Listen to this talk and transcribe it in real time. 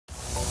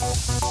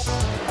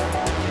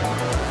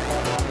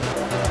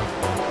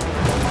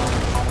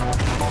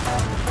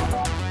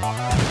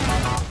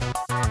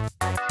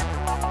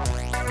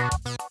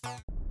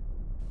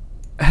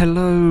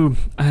Hello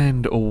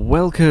and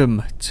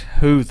welcome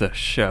to the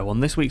show. On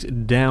this week's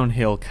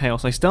Downhill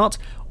Chaos, I start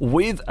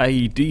with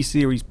a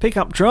D-Series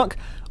pickup truck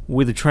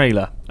with a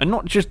trailer, and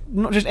not just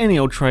any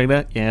old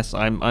trailer. Yes,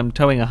 I'm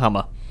towing a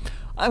Hummer.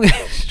 I'm going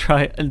to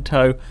try and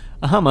tow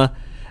a Hummer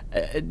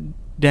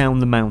down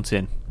the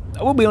mountain.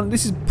 I will be honest,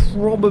 this is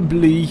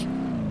probably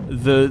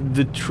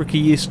the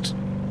trickiest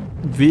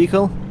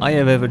vehicle I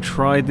have ever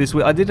tried this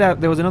with.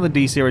 There was another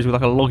D-Series with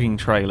like a logging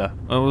trailer.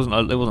 It wasn't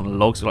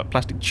logs, it was like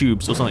plastic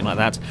tubes or something like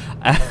that.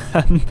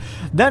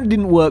 That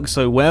didn't work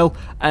so well,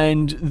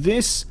 and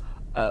this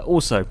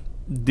also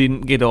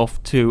didn't get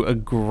off to a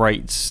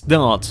great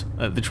start.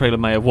 The trailer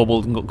may have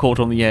wobbled and got caught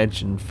on the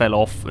edge and fell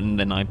off, and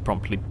then I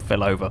promptly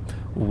fell over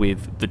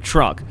with the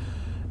truck.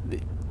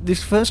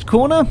 This first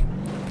corner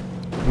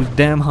was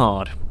damn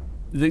hard.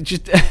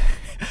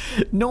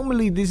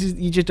 Normally,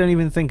 you just don't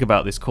even think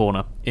about this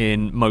corner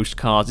in most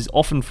cars. It's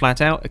often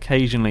flat out.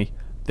 Occasionally,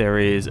 there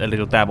is a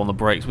little dab on the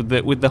brakes.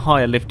 With the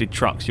higher lifted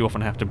trucks, you often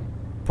have to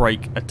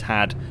brake a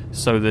tad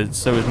so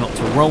as not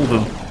to roll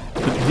them.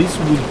 But this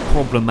was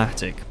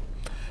problematic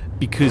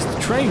because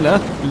the trailer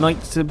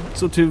liked to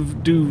sort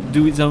of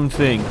do its own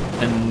thing,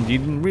 and you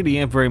didn't really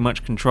have very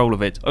much control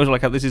of it. I was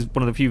like, this is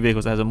one of the few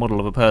vehicles that has a model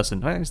of a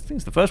person. I think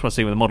it's the first one I've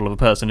seen with a model of a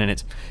person in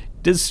it.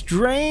 It does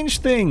strange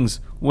things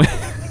when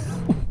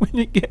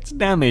it gets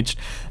damaged.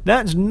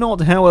 That's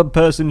not how a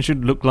person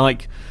should look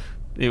like.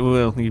 It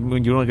will. You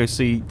want to go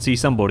see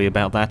somebody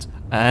about that.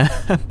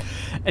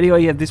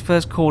 Anyway, yeah, this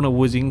first corner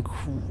was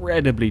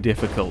incredibly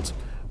difficult.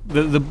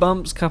 The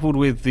bumps coupled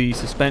with the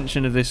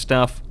suspension of this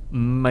stuff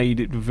made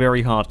it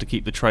very hard to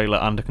keep the trailer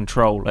under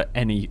control at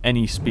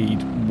any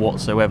speed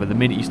whatsoever. The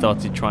minute you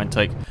started to try and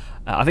take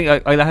I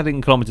think I had it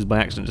in kilometres by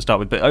accident to start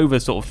with, but over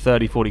sort of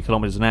 30-40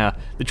 kilometres an hour,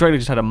 the trailer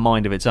just had a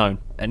mind of its own,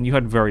 and you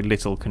had very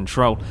little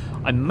control.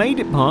 I made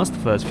it past the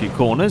first few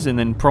corners and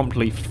then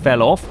promptly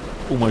fell off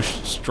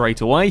almost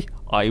straight away.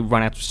 I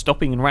ran out of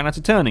stopping and ran out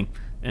of turning,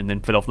 and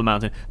then fell off the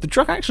mountain. The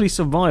truck actually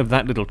survived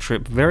that little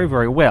trip very,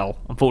 very well.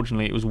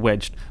 Unfortunately, it was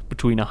wedged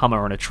between a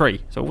Hummer and a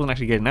tree, so it wasn't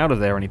actually getting out of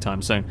there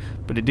anytime soon,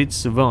 but it did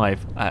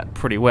survive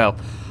pretty well.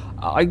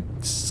 I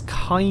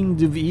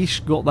kind of ish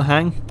got the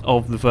hang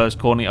of the first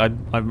corner.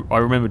 I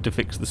remembered to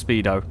fix the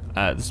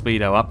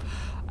speedo up,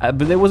 but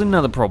there was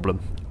another problem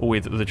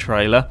with the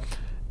trailer.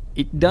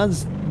 It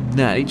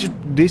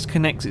just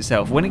disconnects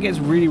itself when it gets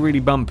really, really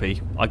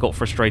bumpy. I got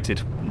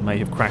frustrated, may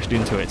have crashed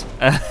into it.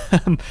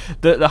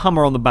 The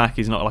Hummer on the back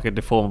is not like a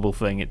deformable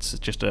thing. It's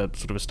just a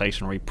sort of a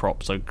stationary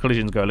prop, so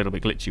collisions go a little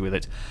bit glitchy with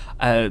it.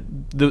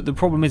 The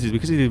problem is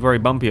because it is very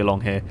bumpy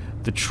along here,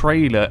 the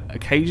trailer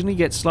occasionally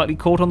gets slightly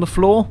caught on the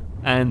floor,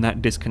 and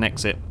that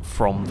disconnects it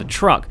from the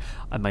truck.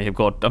 I may have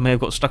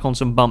got stuck on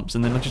some bumps,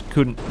 and then I just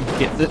couldn't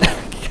get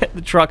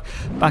the truck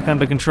back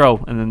under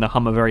control, and then the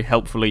Hummer very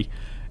helpfully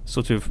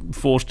sort of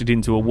forced it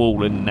into a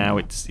wall, and now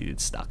it's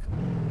stuck.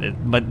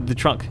 But the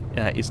truck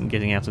isn't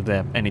getting out of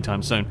there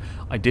anytime soon.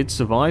 I did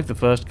survive the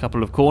first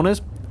couple of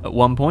corners at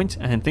one point,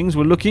 and things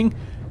were looking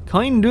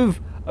kind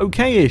of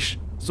okay-ish,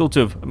 sort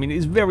of. I mean,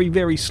 it's very,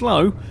 very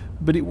slow,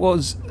 but it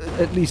was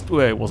at least,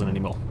 well, it wasn't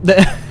anymore.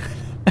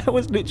 That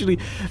was literally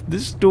the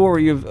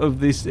story of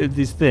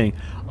this thing.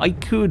 I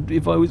could,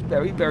 if I was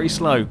very, very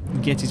slow,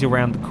 get it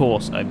around the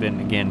course. I then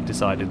again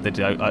decided that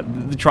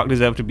the truck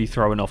deserved to be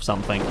thrown off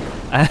something.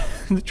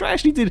 The truck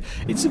actually did.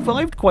 It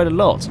survived quite a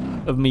lot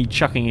of me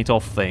chucking it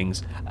off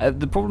things.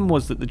 The problem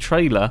was that the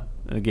trailer,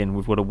 again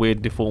with what a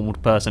weird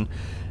deformed person,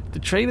 the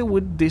trailer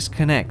would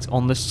disconnect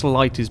on the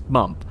slightest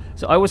bump.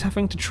 So I was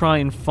having to try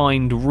and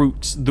find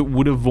routes that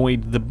would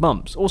avoid the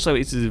bumps. Also,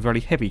 it's a very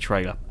heavy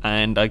trailer,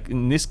 and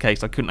in this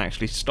case I couldn't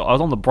actually stop. I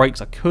was on the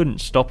brakes, I couldn't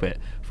stop it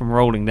from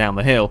rolling down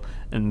the hill,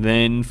 and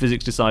then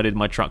physics decided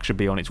my truck should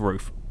be on its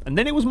roof. And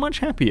then it was much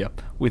happier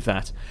with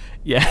that.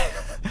 Yeah,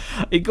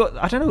 it got,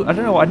 I don't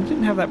know, I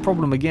didn't have that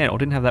problem again, or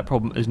didn't have that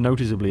problem as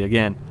noticeably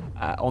again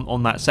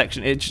on that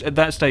section. At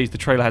that stage, the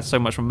trailer had so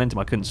much momentum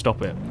I couldn't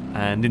stop it,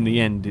 and in the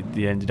end, it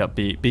ended up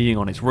being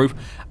on its roof.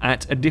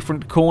 At a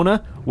different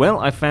corner, well,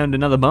 I found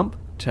another bump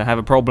to have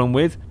a problem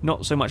with.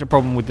 Not so much a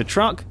problem with the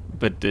truck,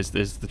 but there's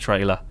the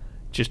trailer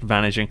just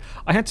vanishing.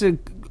 I had to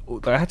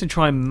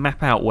try and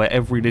map out where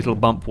every little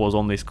bump was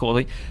on this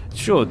course.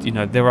 Sure, you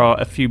know, there are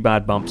a few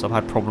bad bumps I've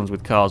had problems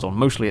with cars on,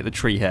 mostly at the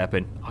tree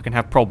hairpin. I can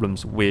have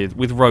problems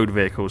with road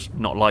vehicles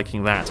not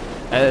liking that.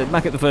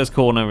 Back at the first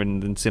corner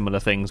and similar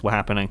things were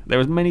happening. There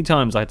was many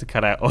times I had to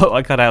cut out,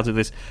 I cut out of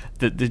this,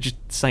 the just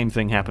same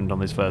thing happened on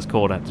this first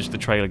corner, just the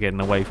trailer getting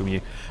away from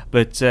you.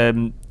 But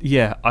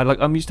yeah,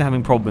 I'm used to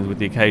having problems with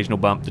the occasional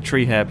bump. The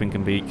tree hairpin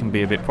can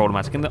be a bit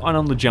problematic, and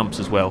on the jumps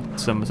as well.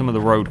 Some of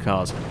the road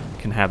cars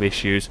can have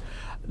issues.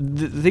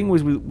 The thing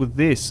was with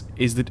this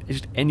is that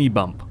just any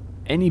bump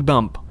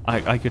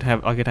I could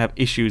have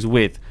issues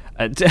with.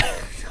 I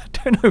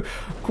don't know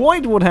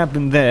quite what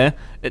happened there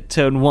at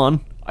turn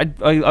 1.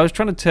 I was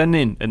trying to turn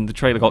in, and the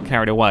trailer got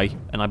carried away,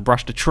 and I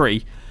brushed a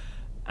tree,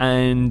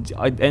 and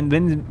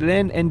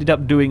then ended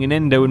up doing an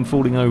endo and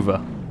falling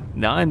over.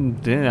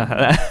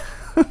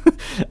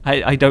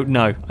 I don't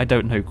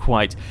know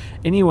quite.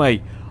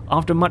 Anyway,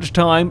 After much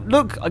time,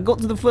 look, I got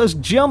to the first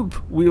jump.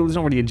 Well, there's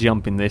not really a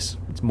jump in this.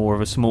 It's more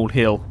of a small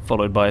hill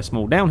followed by a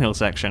small downhill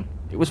section.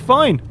 It was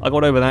fine. I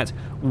got over that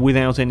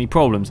without any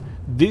problems.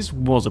 This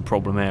was a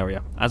problem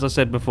area. As I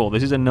said before,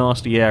 this is a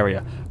nasty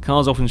area.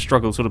 Cars often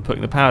struggle sort of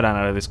putting the power down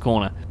out of this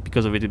corner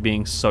because of it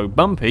being so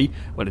bumpy.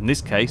 Well, in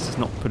this case, it's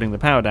not putting the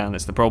power down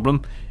that's the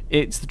problem.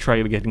 It's the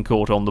trailer getting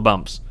caught on the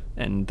bumps.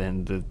 And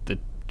then the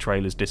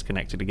trailer's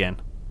disconnected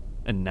again.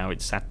 And now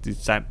it's sat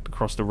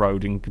across the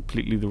road in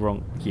completely the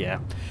wrong... Yeah.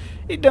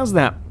 It does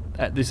that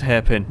at this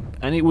hairpin.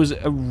 And it was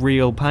a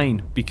real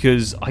pain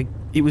because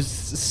it was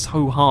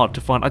so hard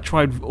to find. I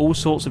tried all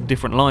sorts of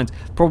different lines.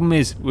 Problem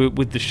is,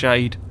 with the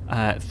shade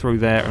through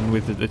there and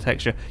with the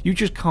texture, you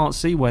just can't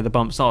see where the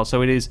bumps are.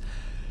 So it is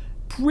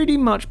pretty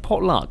much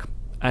pot luck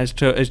as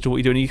to what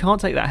you're doing. You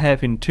can't take that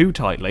hairpin too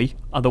tightly,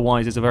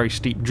 otherwise it's a very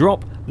steep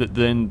drop that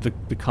then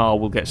the car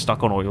will get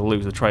stuck on, or you'll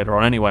lose the trailer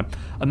on anyway.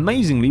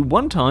 Amazingly,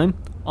 one time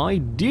I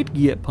did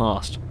get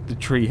past the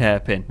tree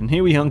hairpin, and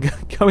here we are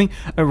going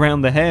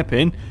around the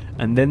hairpin,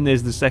 and then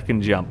there's the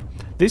second jump.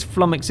 This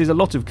flummoxes a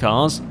lot of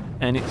cars,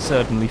 and it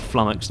certainly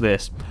flummoxed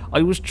this.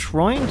 I was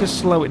trying to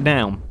slow it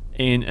down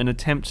in an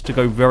attempt to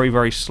go very,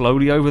 very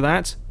slowly over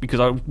that, because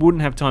I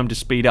wouldn't have time to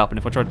speed up, and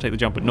if I tried to take the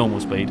jump at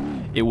normal speed,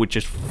 it would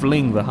just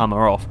fling the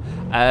Hummer off.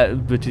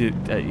 But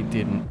it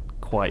didn't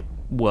quite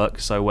work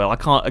so well. I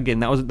can't, again,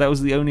 that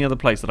was the only other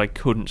place that I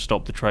couldn't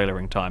stop the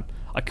trailering time.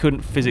 I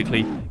couldn't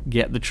physically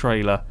get the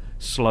trailer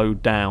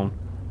slowed down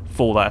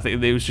for that. I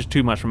think there was just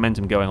too much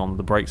momentum going on.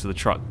 The brakes of the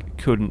truck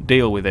couldn't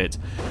deal with it.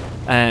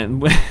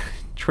 And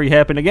tree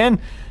hairpin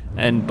again,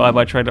 and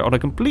bye-bye trailer on a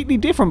completely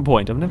different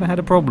point. I've never had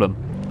a problem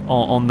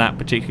on that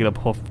particular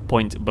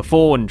point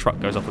before, and truck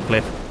goes off a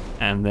cliff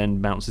and then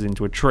bounces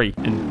into a tree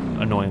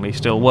and annoyingly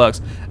still works.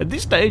 At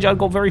this stage I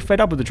got very fed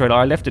up with the trailer.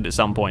 I left it at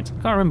some point.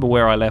 I can't remember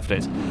where I left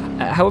it.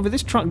 However,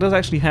 this truck does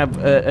actually have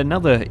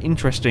another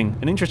interesting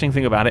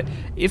thing about it.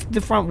 If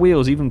the front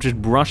wheels even just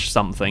brush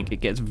something,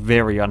 it gets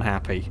very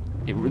unhappy.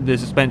 The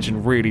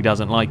suspension really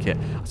doesn't like it.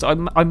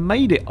 So I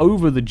made it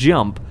over the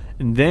jump,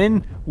 and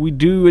then we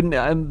do a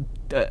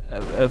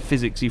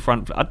physicsy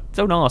front...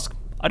 Don't ask.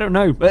 I don't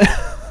know.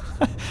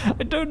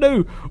 I don't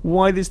know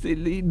why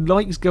it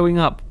likes going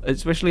up,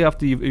 especially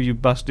after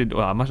you've busted...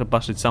 Well, I must have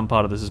busted some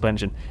part of the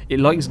suspension. It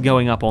likes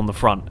going up on the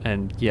front,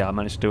 and yeah, I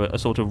managed to do a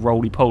sort of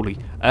roly-poly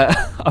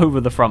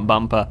over the front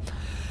bumper.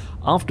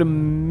 After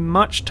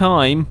much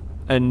time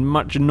and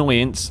much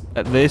annoyance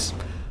at this,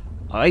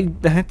 I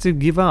had to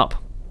give up.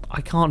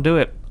 I can't do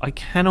it. I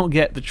cannot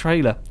get the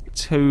trailer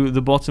to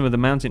the bottom of the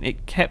mountain.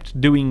 It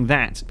kept doing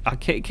that.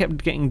 It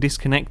kept getting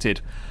disconnected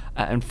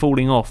and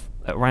falling off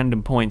at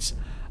random points.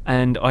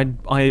 And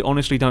I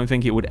honestly don't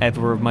think it would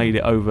ever have made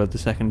it over the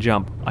second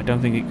jump. I don't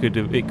think it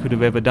could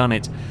have ever done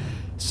it.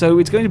 So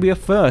it's going to be a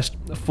first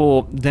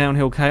for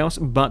Downhill Chaos,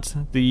 but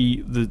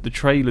the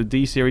trailer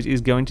D series is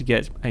going to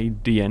get a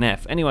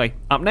DNF. Anyway,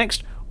 up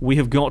next we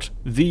have got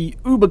the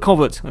Uber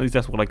Covet, at least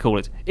that's what I call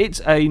it. It's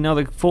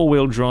another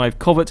four-wheel drive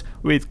Covet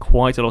with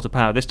quite a lot of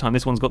power. This time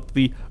this one's got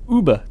the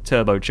Uber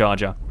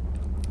turbocharger.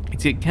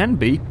 It can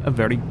be a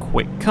very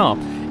quick car.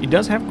 It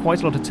does have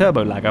quite a lot of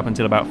turbo lag up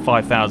until about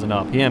 5,000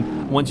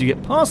 RPM. Once you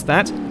get past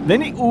that,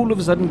 then it all of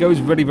a sudden goes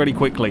very, very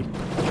quickly.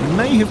 It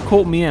may have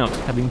caught me out,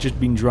 having just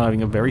been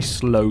driving a very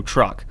slow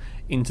truck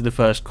into the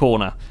first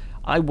corner.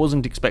 I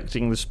wasn't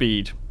expecting the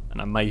speed, and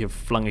I may have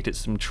flung it at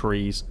some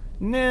trees.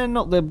 Nah,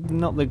 not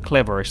the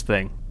cleverest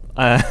thing.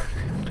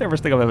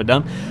 Cleverest thing I've ever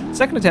done.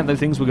 Second attempt, though,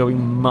 things were going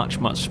much,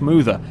 much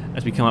smoother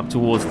as we come up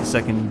towards the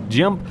second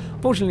jump.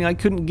 Unfortunately, I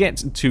couldn't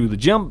get to the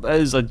jump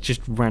as I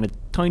just ran a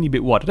tiny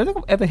bit wide. I don't think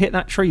I've ever hit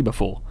that tree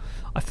before.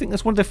 I think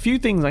that's one of the few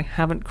things I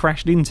haven't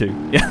crashed into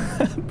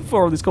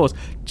before on this course.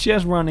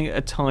 Just running a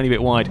tiny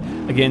bit wide.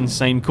 Again,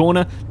 same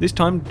corner. This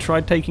time,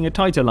 tried taking a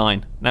tighter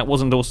line. That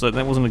wasn't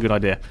a good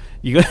idea.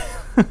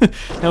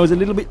 That was a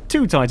little bit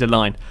too tight a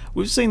line.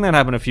 We've seen that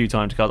happen a few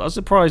times to cars. I was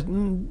surprised.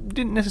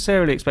 Didn't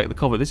necessarily expect the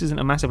Covet. This isn't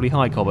a massively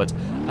high Covet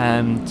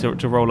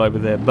to roll over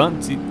there,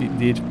 but it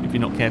did if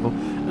you're not careful.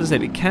 As I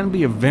said, it can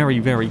be a very,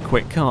 very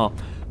quick car.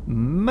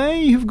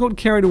 May have got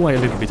carried away a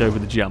little bit over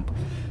the jump.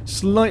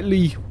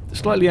 Slightly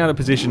out of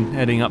position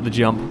heading up the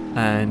jump,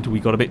 and we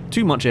got a bit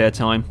too much air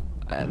time,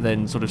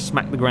 then sort of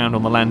smacked the ground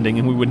on the landing,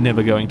 and we were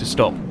never going to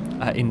stop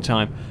in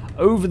time.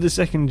 Over the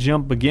second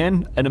jump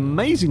again, and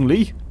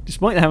amazingly,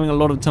 despite having a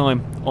lot of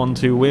time on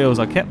two wheels,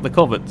 I kept the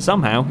Covet.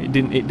 Somehow it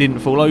didn't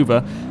fall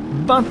over,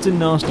 but a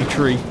nasty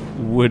tree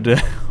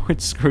would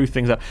screw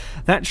things up.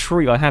 That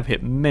tree I have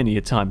hit many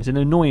a time. It's an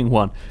annoying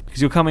one because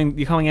you're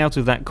coming out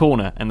of that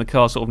corner and the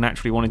car sort of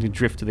naturally wanting to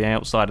drift to the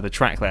outside of the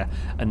track there,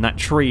 and that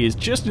tree is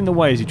just in the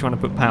way as you're trying to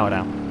put power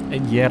down.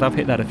 And yet I've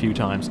hit that a few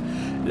times,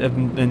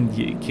 and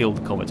yeah, killed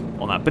the Covet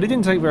on that. But it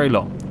didn't take very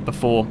long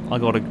before I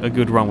got a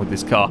good run with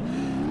this car.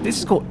 This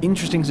is called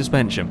interesting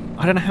suspension.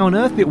 I don't know how on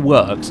earth it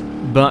works,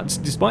 but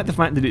despite the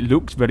fact that it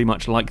looks very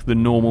much like the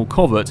normal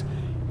Covet,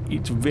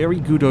 it's very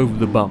good over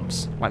the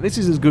bumps. Like, this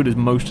is as good as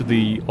most of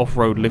the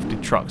off-road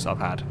lifted trucks I've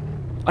had.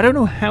 I don't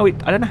know how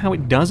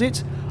it does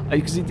it.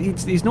 because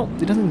it's not,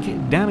 it doesn't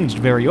get damaged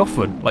very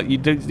often. Like you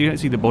don't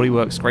see the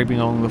bodywork scraping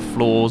along the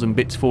floors and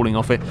bits falling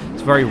off it.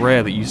 It's very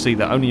rare that you see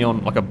that. Only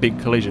on like a big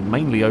collision,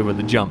 mainly over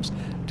the jumps,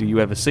 do you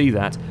ever see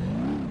that.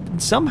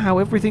 And somehow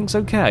everything's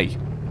okay.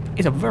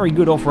 It's a very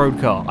good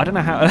off-road car. I don't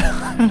know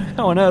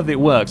how on earth it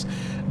works,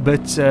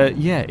 but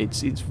yeah,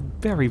 it's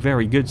very,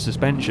 very good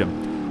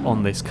suspension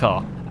on this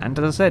car. And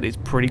as I said, it's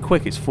pretty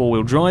quick. It's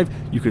four-wheel drive.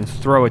 You can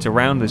throw it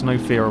around. There's no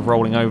fear of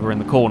rolling over in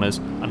the corners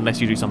unless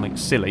you do something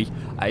silly.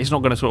 It's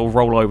not going to sort of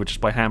roll over just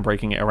by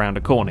handbraking it around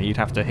a corner. You'd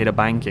have to hit a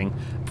banking.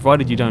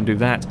 Provided you don't do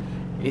that,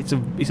 it's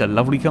a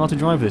lovely car to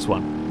drive, this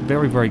one.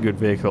 Very, very good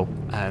vehicle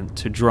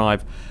to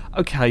drive.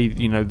 Okay,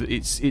 you know,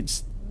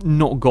 it's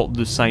not got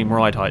the same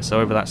ride height,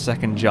 so over that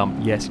second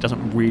jump, yes, it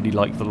doesn't really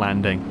like the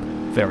landing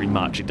very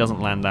much. It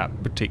doesn't land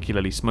that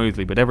particularly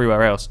smoothly, but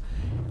everywhere else,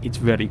 it's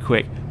very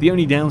quick. The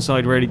only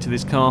downside really to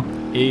this car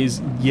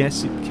is,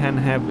 yes, it can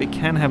have a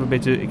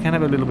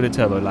little bit of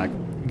turbo lag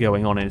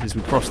going on in it as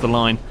we cross the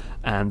line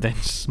and then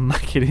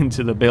smack it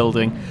into the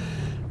building.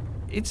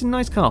 It's a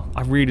nice car.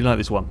 I really like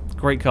this one.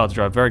 Great car to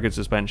drive. Very good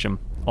suspension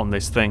on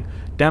this thing.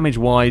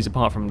 Damage-wise,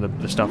 apart from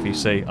the stuff you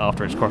see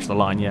after it's crossed the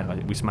line, yeah,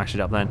 we smashed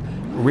it up then.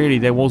 Really,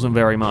 there wasn't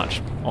very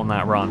much on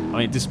that run. I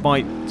mean,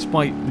 despite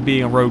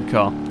being a road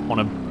car on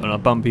a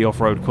bumpy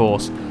off-road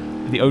course,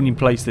 the only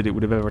place that it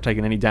would have ever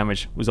taken any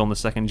damage was on the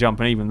second jump,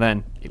 and even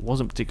then, it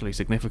wasn't particularly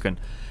significant.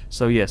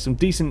 So yeah, some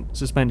decent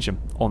suspension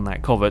on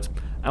that Covet.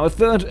 Our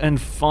third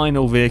and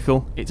final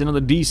vehicle, it's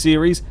another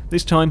D-Series.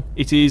 This time,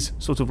 it is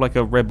sort of like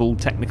a Rebel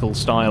technical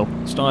style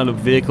of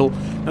vehicle.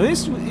 Now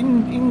this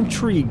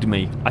intrigued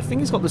me. I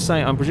think it's got the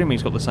same, I'm presuming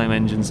it's got the same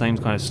engine, same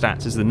kind of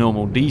stats as the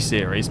normal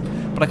D-Series,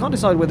 but I can't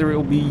decide whether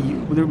it'll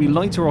be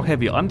lighter or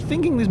heavier. I'm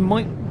thinking this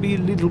might be a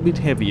little bit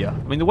heavier.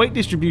 I mean, the weight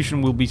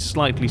distribution will be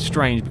slightly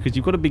strange because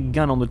you've got a big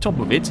gun on the top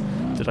of it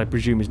that I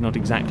presume is not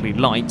exactly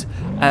light,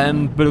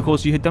 but of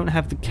course you don't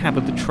have the cab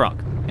of the truck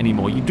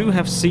anymore. You do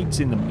have seats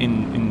in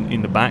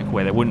the back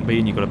where there wouldn't be,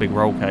 and you've got a big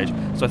roll cage.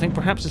 So I think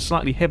perhaps a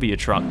slightly heavier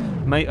truck.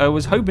 I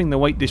was hoping the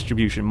weight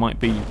distribution might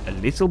be a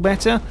little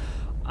better.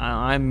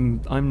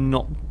 I'm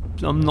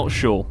not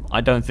sure.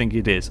 I don't think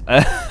it is.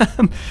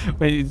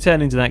 When you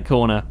turn into that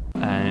corner,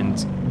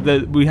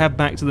 and we have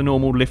back to the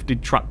normal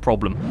lifted truck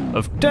problem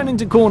of turn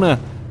into corner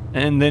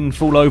and then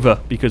fall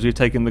over because we've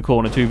taken the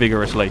corner too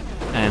vigorously,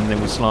 and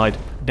then we slide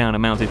down a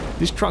mountain.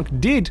 This truck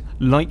did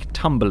like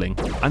tumbling.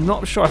 I'm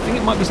not sure. I think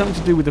it might be something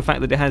to do with the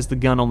fact that it has the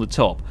gun on the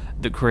top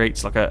that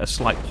creates like a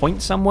slight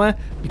point somewhere,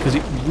 because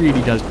it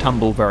really does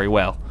tumble very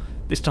well.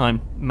 This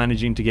time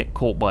managing to get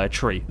caught by a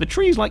tree. The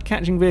trees like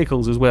catching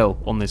vehicles as well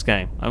on this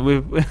game.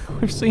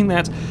 We've seen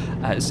that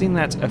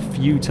a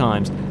few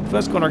times.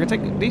 First corner, I can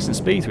take decent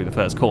speed through the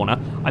first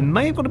corner. I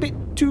may have got a bit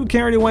too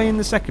carried away in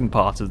the second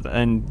part of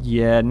and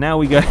yeah, now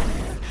we go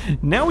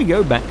now we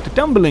go back to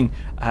tumbling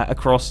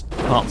across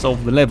parts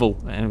of the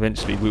level, and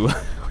eventually we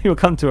will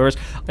come to us.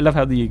 I love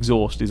how the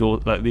exhaust is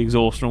all like the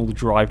exhaust and all the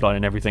driveline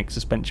and everything.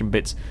 Suspension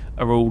bits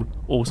are all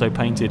also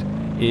painted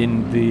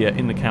in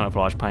the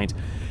camouflage paint.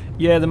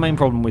 Yeah, the main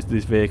problem with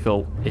this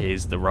vehicle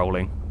is the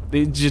rolling.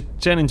 It just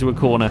turned into a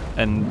corner,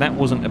 and that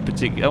wasn't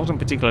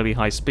particularly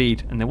high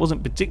speed, and it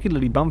wasn't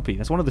particularly bumpy.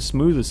 That's one of the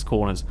smoothest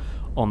corners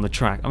on the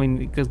track. I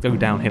mean, it does go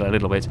downhill a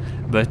little bit,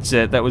 but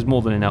that was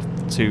more than enough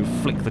to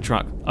flick the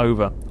truck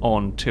over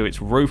onto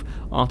its roof.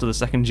 After the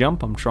second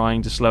jump, I'm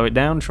trying to slow it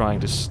down,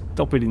 trying to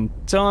stop it in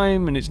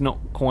time, and it's not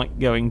quite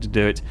going to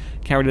do it.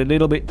 Carried a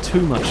little bit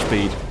too much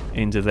speed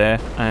into there,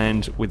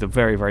 and with a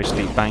very, very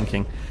steep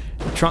banking,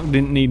 the truck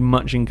didn't need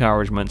much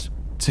encouragement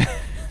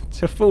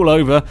to fall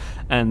over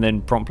and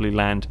then promptly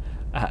land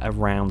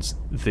around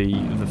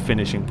the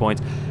finishing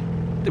point.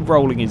 The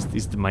rolling is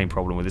the main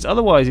problem with this.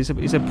 Otherwise,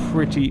 it's a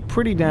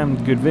pretty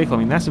damn good vehicle. I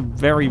mean, that's a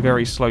very,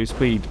 very slow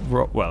speed.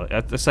 Well,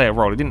 I say a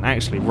roll. It didn't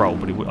actually roll,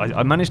 but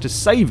I managed to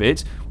save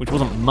it, which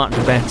wasn't much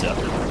better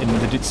in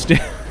that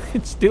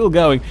it's still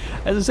going.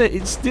 As I said,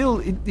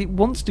 it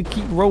wants to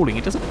keep rolling.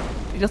 It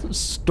doesn't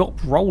stop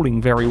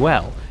rolling very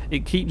well.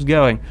 It keeps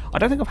going. I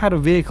don't think I've had a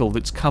vehicle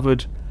that's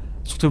covered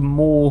sort of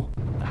more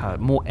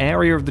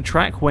area of the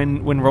track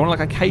when rolling. Like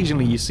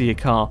occasionally you see a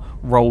car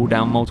roll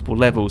down multiple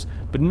levels,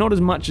 but not as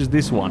much as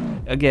this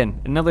one.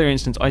 Again, another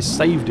instance, I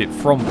saved it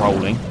from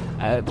rolling,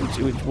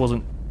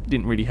 which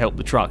didn't really help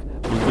the truck.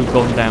 We've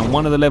gone down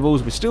one of the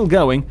levels, we're still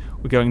going,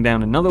 we're going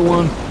down another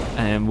one,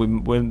 and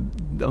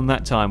on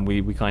that time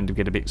we kind of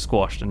get a bit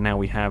squashed, and now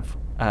we have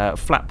a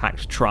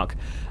flat-packed truck.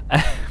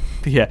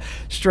 Yeah,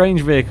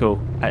 strange vehicle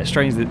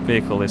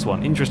this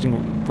one.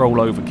 Interesting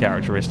rollover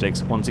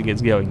characteristics. Once it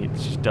gets going, it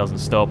just doesn't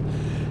stop.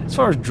 As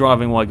far as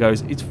driving wise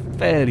goes, it's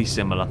fairly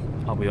similar,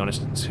 I'll be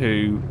honest,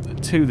 to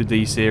the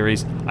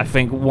D-Series. I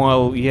think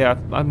while, yeah,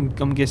 I'm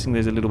guessing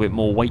there's a little bit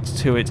more weight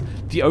to it,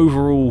 the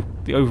overall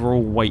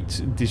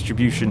weight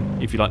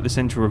distribution, if you like, the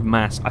centre of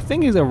mass, I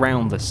think is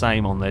around the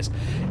same on this.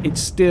 It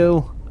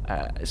still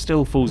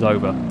falls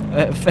over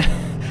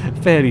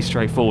fairly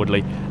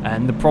straightforwardly,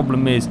 and the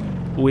problem is,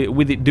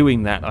 with it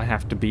doing that, I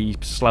have to be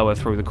slower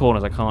through the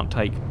corners. I can't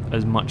take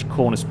as much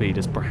corner speed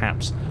as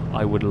perhaps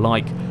I would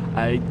like.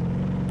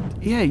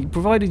 Yeah,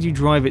 provided you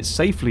drive it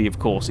safely, of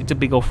course. It's a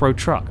big off-road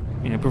truck.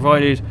 You know,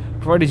 provided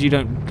you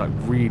don't like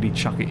really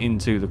chuck it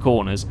into the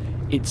corners,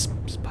 it's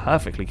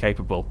perfectly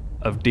capable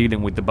of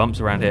dealing with the bumps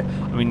around here.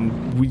 I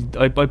mean,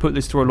 I put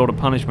this through a lot of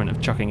punishment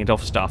of chucking it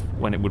off stuff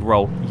when it would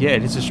roll. Yeah,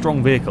 it's a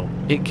strong vehicle.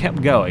 It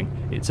kept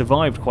going. It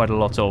survived quite a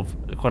lot of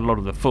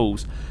the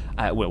falls.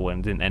 Well,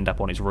 it didn't end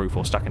up on its roof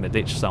or stuck in a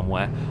ditch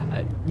somewhere.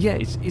 Yeah,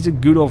 it's a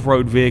good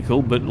off-road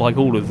vehicle, but like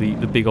all of the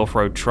big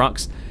off-road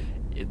trucks,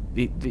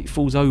 it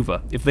falls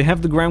over. If they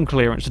have the ground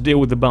clearance to deal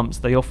with the bumps,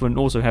 they often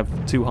also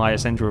have too high a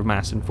centre of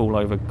mass and fall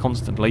over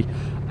constantly.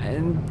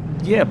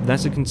 And yeah,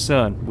 that's a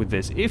concern with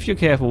this. If you're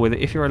careful with it,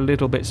 if you're a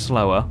little bit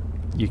slower,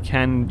 you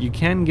can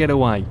get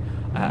away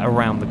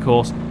around the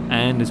course.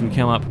 And as we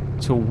come up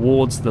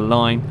towards the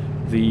line,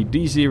 the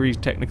D-Series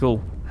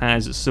Technical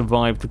has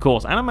survived the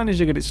course, and I managed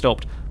to get it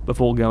stopped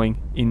before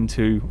going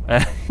into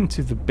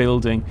into the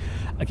building.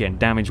 Again,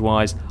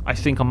 damage-wise, I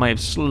think I may have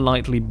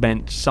slightly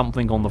bent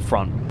something on the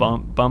front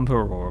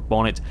bumper or a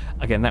bonnet.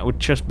 Again, that would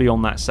just be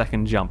on that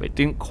second jump. It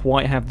didn't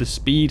quite have the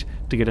speed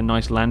to get a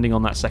nice landing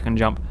on that second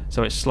jump,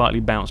 so it slightly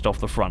bounced off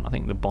the front. I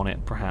think the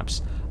bonnet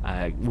perhaps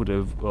would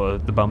have, or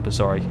the bumper,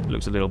 sorry,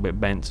 looks a little bit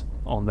bent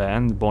on there,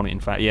 and the bonnet, in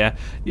fact, yeah,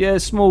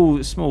 small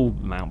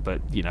amount,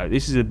 but you know,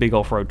 this is a big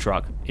off-road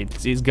truck.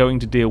 It's going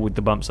to deal with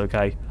the bumps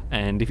okay,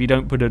 and if you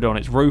don't put it on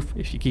its roof,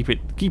 if you keep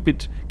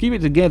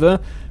it together,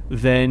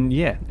 then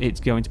yeah, it's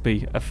going to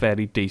be a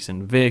fairly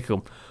decent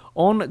vehicle.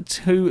 On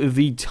to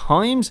the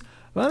times.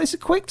 Well, it's a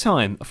quick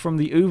time from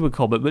the Uber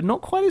Covet, but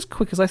not quite as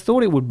quick as I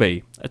thought it would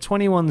be. A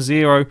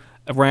 21.0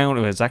 around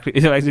exactly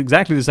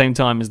the same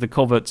time as the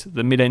Covet,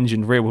 the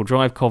mid-engine rear-wheel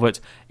drive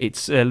Covet.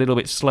 It's a little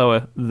bit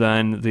slower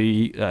than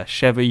the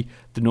Chevy,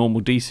 the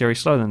normal D-Series,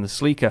 slower than the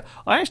sleeker.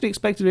 I actually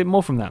expected a bit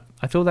more from that.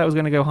 I thought that was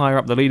going to go higher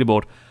up the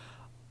leaderboard,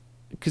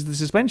 because the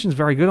suspension's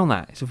very good on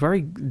that. It's a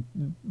very,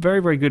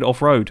 very good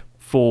off-road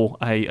for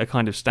a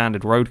kind of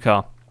standard road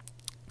car.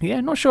 Yeah,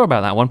 not sure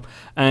about that one.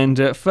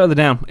 And further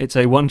down, it's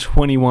a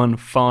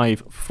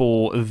 121.5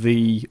 for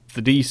the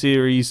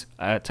D-Series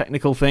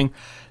technical thing.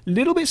 A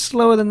little bit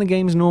slower than the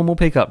game's normal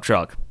pickup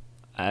truck.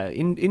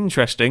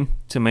 Interesting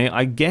to me.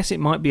 I guess it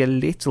might be a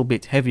little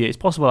bit heavier. It's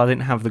possible I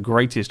didn't have the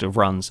greatest of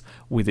runs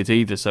with it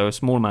either, so a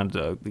small amount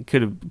it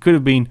could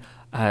have been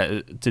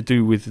to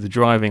do with the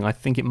driving. I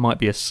think it might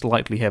be a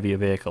slightly heavier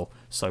vehicle,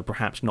 so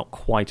perhaps not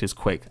quite as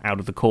quick out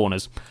of the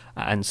corners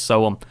and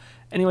so on.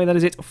 Anyway, that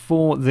is it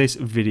for this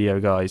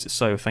video, guys.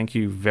 So thank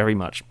you very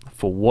much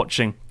for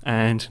watching,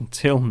 and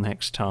until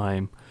next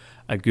time,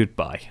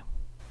 goodbye.